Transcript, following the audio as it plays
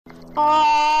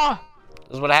Ah!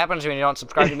 This is what happens when you don't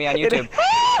subscribe to me on YouTube.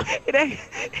 It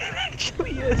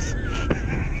actually is.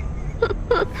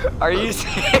 Are you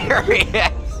serious?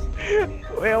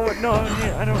 Wait, no,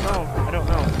 I don't know. I don't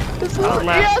know. This I'll was,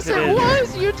 laugh yes, if it is.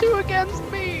 was. You two against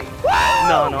me.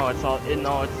 No, it's all.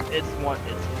 It's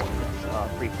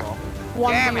free for all.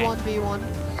 Damn it. 1v1v1.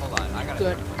 Hold on, I gotta.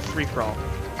 Good. It's free for all.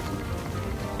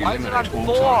 Why is it on Eliminate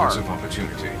all 4? targets of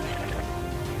opportunity.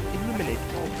 Eliminate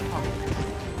all targets.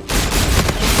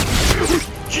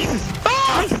 Jesus!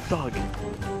 Nice thug!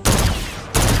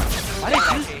 Why did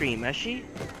you scream, Eschie?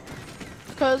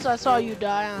 Because I saw you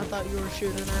die and I thought you were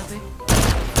shooting at me.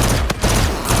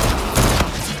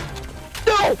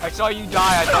 No! I saw you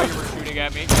die, I thought you were shooting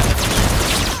at me.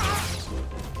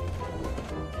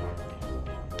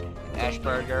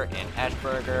 Ashburger and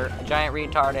Ashburger. A giant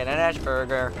retard and an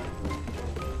Ashburger.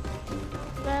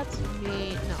 That's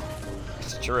me. No.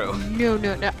 It's true. No.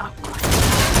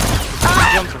 Oh, He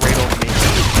jumped right over me.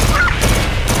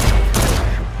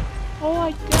 oh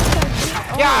I guess I did.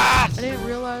 Oh, Yes! I didn't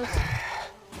realize.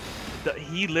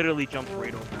 He literally jumped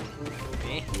right over me.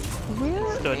 Me?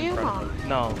 Where Stood in am front I? of me.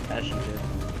 No, Eschie did.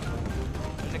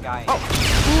 There's a guy. Oh,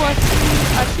 ooh, I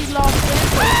see lost it.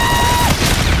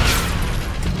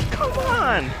 Come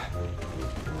on!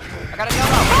 I got a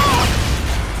yellow.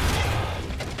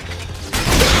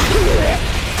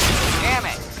 Damn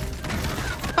it!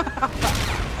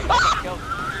 I killed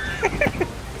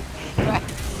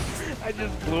I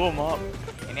just blew him up.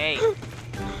 an 8. Can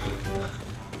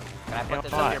I put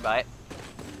this up your butt?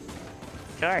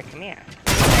 Sure, come here.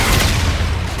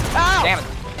 Ow! Damn it.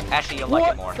 Actually, you'll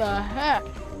like it more. What the heck?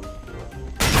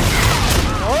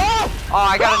 Oh,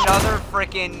 I got another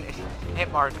freaking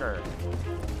hit marker.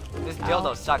 This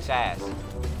dildo sucks ass.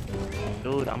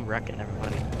 Dude, I'm wrecking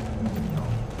everybody.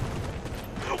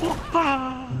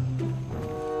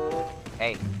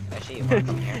 Hey, Eschie, you wanna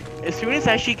come here? As soon as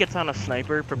Eschie gets on a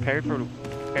sniper, prepare for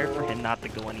him not to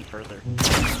go any further.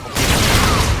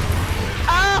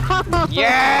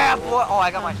 Yeah, boy! Oh, I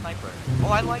got my sniper. Oh,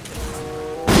 I like this.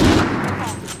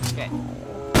 Okay.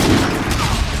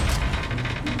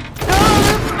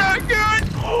 Not good.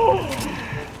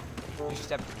 You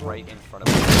stepped right in front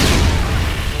of me.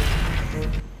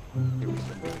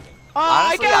 Oh, I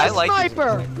Honestly, got a like this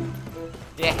sniper.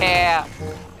 Yeah!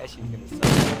 Eschie's gonna suck.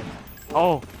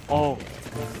 Oh.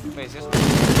 Wait, is this one?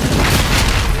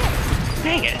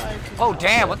 Dang it! Oh,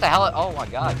 damn, what the hell? Oh my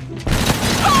god.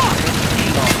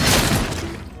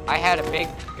 I had a big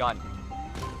gun.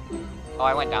 Oh,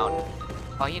 I went down.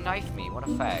 Oh, you knifed me. What a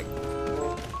fag.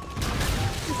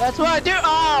 That's what I do.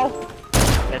 Oh.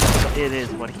 It is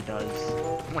what he does.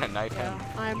 I'm gonna knife him.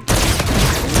 I'm.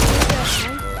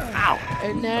 Ow!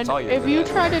 And then That's all you're if good you at.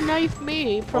 try to knife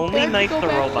me, prepare Only to knife go the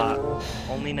back. robot.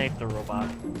 Only knife the robot.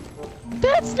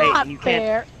 That's Hey, not you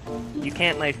fair. You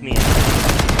can't knife me.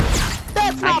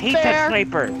 That's I not hate that fair.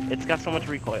 sniper. It's got so much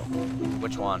recoil.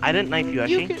 Which one? I didn't knife you,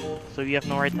 You Eschie. can, So you have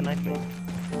no right to knife me.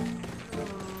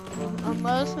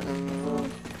 unless.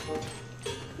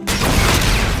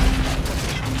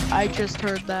 I just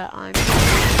heard that. I'm.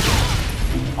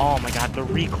 Oh my god, the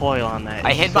recoil on that.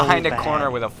 I is hid so behind a bad.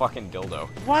 corner with a fucking dildo.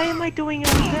 Why am I doing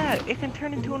all that? It can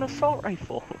turn into an assault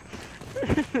rifle.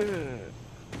 I'm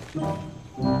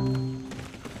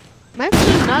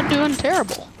actually not doing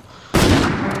terrible.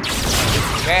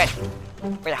 Shit.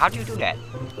 Wait, how'd you do that?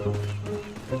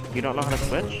 You don't know how to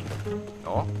switch?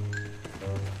 No.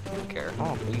 I don't care.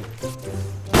 Oh,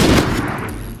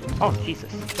 oh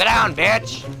Jesus. Sit down,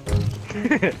 bitch!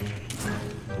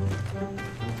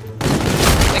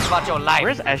 Think about your life.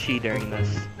 Where's Eschie during this?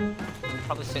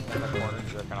 Probably sitting in the corner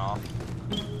jerking off.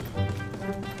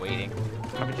 Waiting.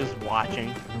 I'm just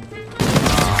watching.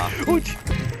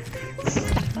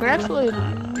 We're actually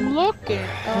looking.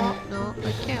 Oh no,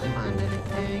 I can't find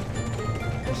anything.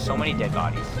 There's so many dead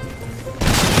bodies.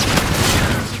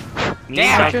 Me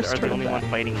Damn, and I Doug just are the heard only that. one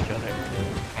fighting each other.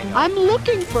 I know. I'm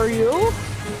looking for you. We're in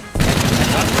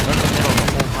the middle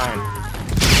the whole time.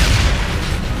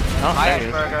 Oh, Hi, there he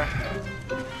is. Ashburger.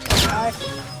 Hi.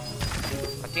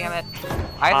 God damn it.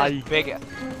 I had this big...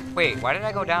 Wait, why did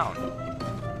I go down?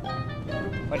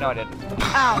 Wait, no, I didn't.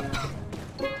 Ow.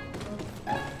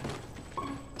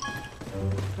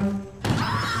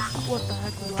 What the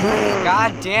heck was that?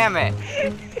 God damn it.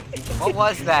 What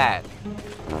was that?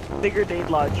 The grenade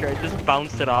launcher, I just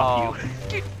bounced it off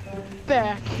you. Get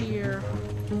back here.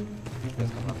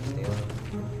 It's coming up the stairs.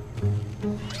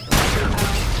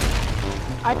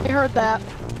 I heard that.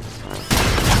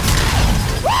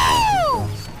 Woo!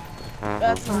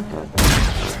 That's not good.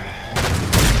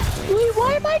 Wait,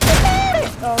 why am I getting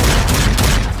it? Oh.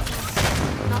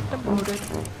 not demoted.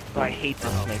 Oh, I hate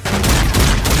this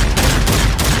sniper.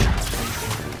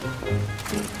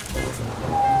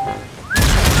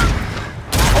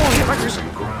 Oh, hit markers on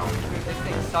the ground. This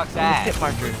thing sucks Hit ass.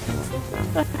 markers.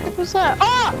 What the heck was that?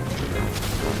 Ah!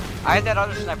 I had that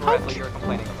other sniper rifle you were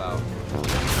complaining about.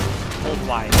 Hold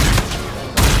Y.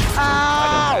 Ow!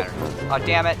 That doesn't matter. Oh,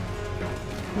 damn it.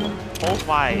 Hold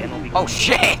Y and it'll be. Oh,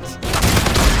 shit!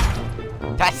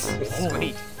 That's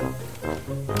sweet.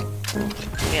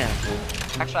 Yeah.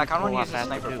 Actually, I kind of want to A lot use the faster,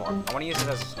 sniper too. for. I want to use it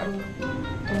as a sniper.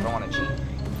 I don't want to cheat.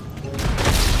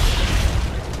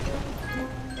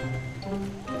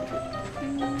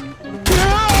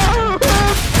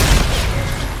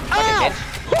 Fucking bitch.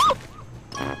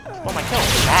 Oh my kill.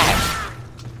 Bad.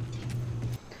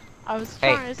 I was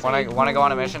Hey, trying to say. wanna go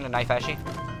on a mission to knife Eschie?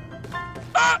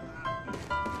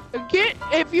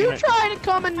 If you try to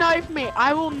come and knife me,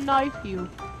 I will knife you.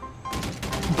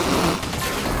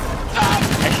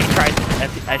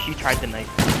 As she tried to knife.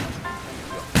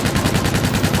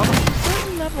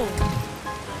 Certain level.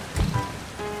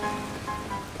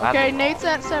 Okay, Nate's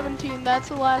at 17. That's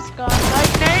the last guy.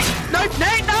 Knife Nate! Knife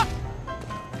Nate! No!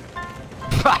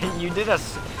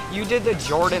 You did the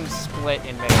Jordan split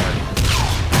in midair.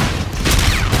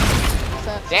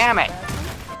 Damn it!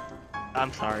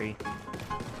 I'm sorry.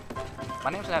 My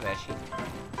name's not Eschie.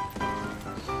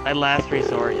 My last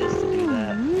resort is to do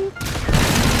that.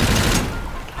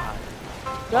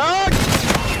 God.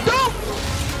 No!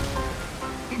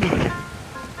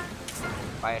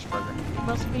 Bye, Ashburger.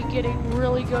 Must be getting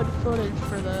really good footage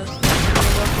for this. It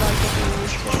looked like it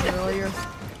was earlier.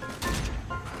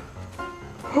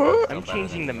 I'm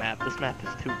changing the map. This map is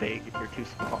too big or too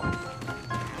small.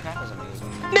 That was amazing.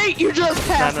 Nate, you just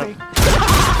passed me.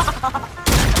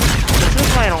 This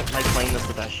is why I don't like playing this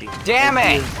with Eschie. Damn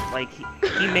it! Like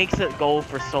he makes it go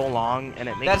for so long, and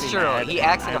it makes That's me true. mad, He and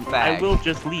acts like a fag. I will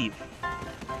just leave.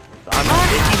 So if he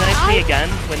knifes me again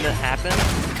when that happens,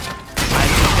 I'm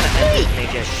just gonna end it and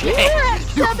make it. You were at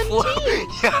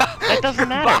 17! That doesn't Your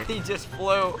matter. body just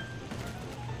flew.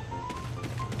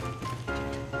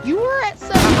 You were at It's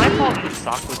not my 17! fault you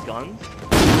suck with guns.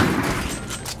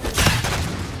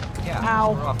 Yeah.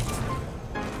 Ow. Rough.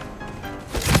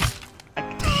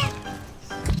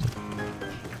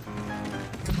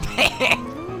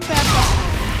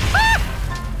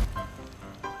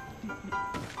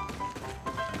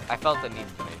 I felt the need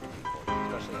to make people,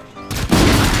 especially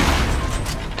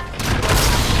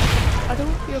I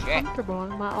don't feel Shit. comfortable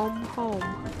in my own home.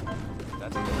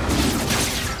 That's a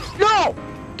good No!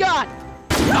 God!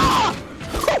 Ah!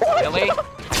 one. Really?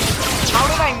 How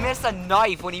did I miss a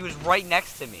knife when he was right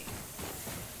next to me?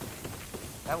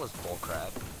 That was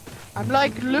bullcrap. I'm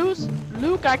like,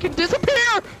 Luke, I can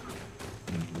disappear!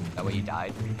 That way you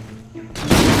died.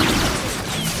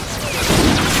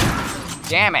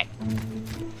 Damn it!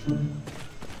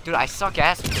 Dude, I suck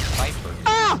ass with the sniper.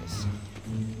 Ah!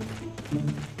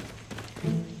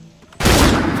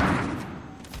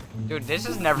 Dude, this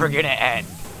is never gonna end.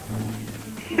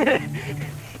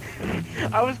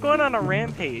 I was going on a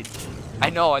rampage. I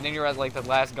know, and then you're at like the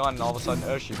last gun, and all of a sudden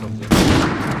Eschie comes in.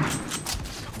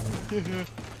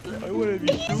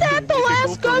 He's at the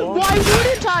last gun, why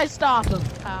wouldn't I stop him?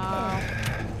 Ow.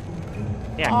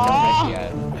 Yeah, Aw. Eschie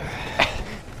at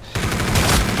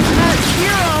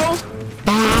Hero!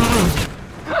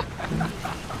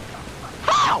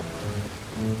 How?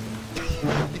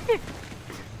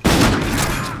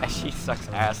 Eschie sucks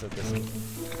ass at this game.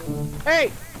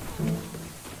 Hey!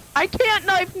 I can't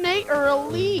knife Nate or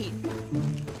Elite,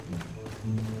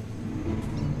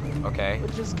 Okay.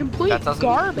 which is complete That doesn't-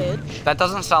 garbage. That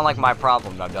doesn't sound like my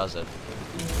problem, now does it?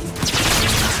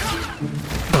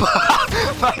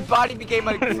 My body became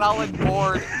a solid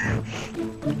board.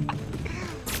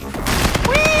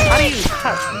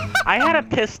 I had a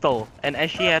pistol, and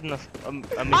Eschie had a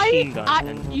machine gun.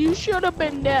 and You should have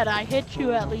been dead. I hit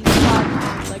you at least 5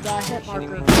 times. I got hit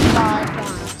marker 5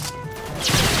 times.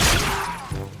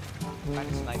 I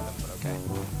just sniped him, but okay.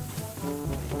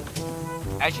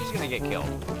 Eschie's gonna get killed.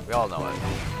 We all know it.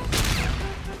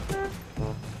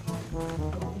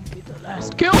 Be the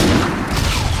last kill.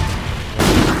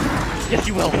 Yes,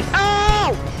 you will.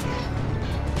 Ow!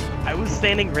 I was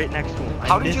standing right next to him.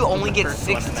 How did you missed only the get first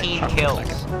one, and I 16 shot the kills?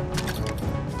 second.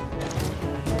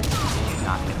 You're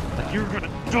not gonna Like, you're gonna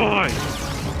die!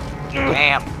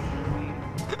 Damn.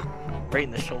 Right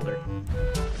in the shoulder.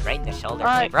 Right in the shoulder.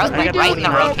 Alright, right, we right, do right in the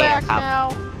rotator throwback cuff.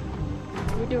 now.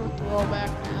 We do throwback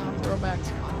now. Throwback's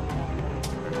fun.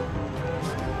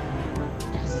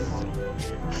 Yes.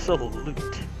 Salute.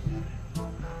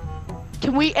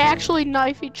 Can we actually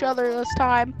knife each other this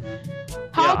time?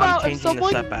 How Yeah, about I'm if changing the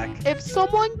someone setback. if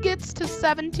someone gets to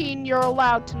 17, you're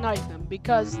allowed to knife him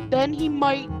because then he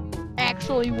might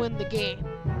actually win the game.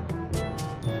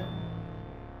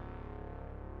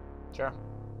 Sure.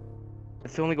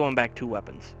 It's only going back 2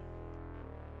 weapons.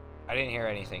 I didn't hear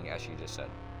anything Eschie just said.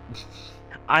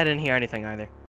 I didn't hear anything either.